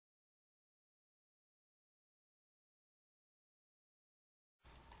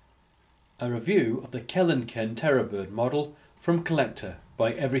A review of the Kelenken terrorbird model from Collecta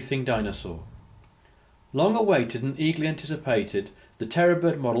by Everything Dinosaur. Long awaited and eagerly anticipated, the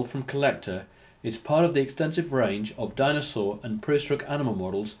terrorbird model from Collecta is part of the extensive range of dinosaur and prehistoric animal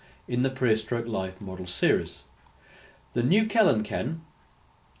models in the Prehistoric Life model series. The new Kelenken,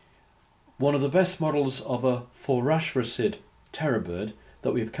 one of the best models of a Forashrasid terrorbird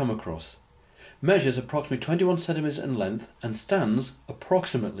that we have come across, measures approximately 21 centimeters in length and stands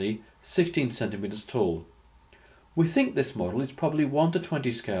approximately 16 centimeters tall. We think this model is probably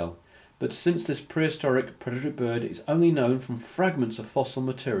 1:20 scale, but since this prehistoric predatory bird is only known from fragments of fossil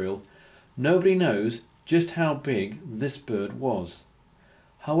material, nobody knows just how big this bird was.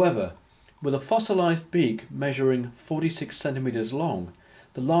 However, with a fossilized beak measuring 46 centimeters long,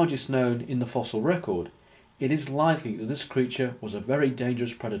 the largest known in the fossil record, it is likely that this creature was a very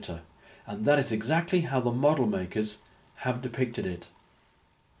dangerous predator, and that is exactly how the model makers have depicted it.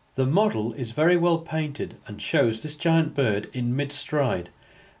 The model is very well painted and shows this giant bird in mid-stride,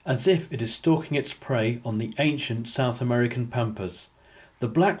 as if it is stalking its prey on the ancient South American pampas. The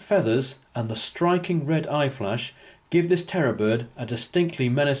black feathers and the striking red eye flash give this terrorbird a distinctly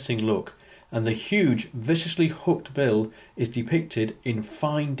menacing look, and the huge, viciously hooked bill is depicted in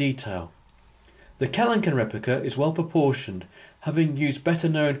fine detail. The Kelenken replica is well proportioned, having used better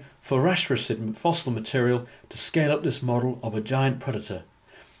known Forashrasid fossil material to scale up this model of a giant predator.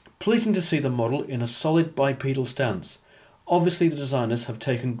 Pleasing to see the model in a solid bipedal stance. Obviously the designers have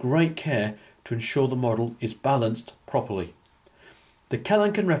taken great care to ensure the model is balanced properly. The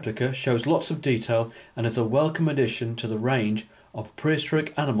Kelenken replica shows lots of detail and is a welcome addition to the range of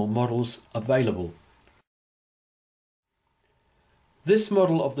prehistoric animal models available. This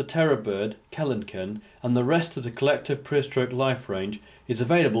model of the terrorbird, Kelenken, and the rest of the Collecta Prehistoric Life range is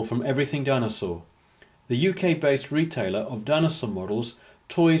available from Everything Dinosaur, the UK-based retailer of dinosaur models,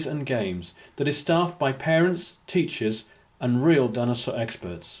 toys and games that is staffed by parents, teachers and real dinosaur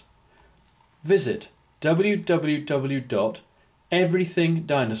experts. Visit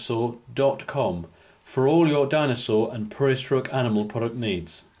www.everythingdinosaur.com for all your dinosaur and prehistoric animal product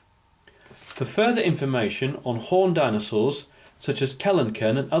needs. For further information on horned dinosaurs such as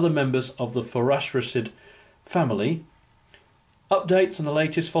Kelenken and other members of the Forashrasid family, updates on the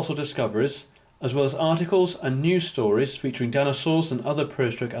latest fossil discoveries, as well as articles and news stories featuring dinosaurs and other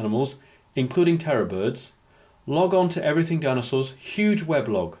prehistoric animals, including terrorbirds, log on to Everything Dinosaur's huge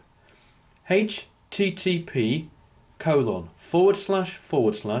weblog,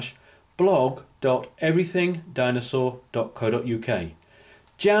 http://blog.everythingdinosaur.co.uk,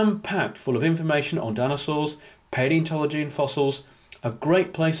 jam-packed full of information on dinosaurs, paleontology and fossils, a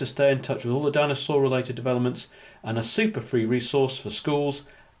great place to stay in touch with all the dinosaur related developments, and a super free resource for schools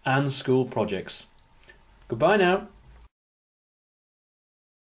and school projects. Goodbye now.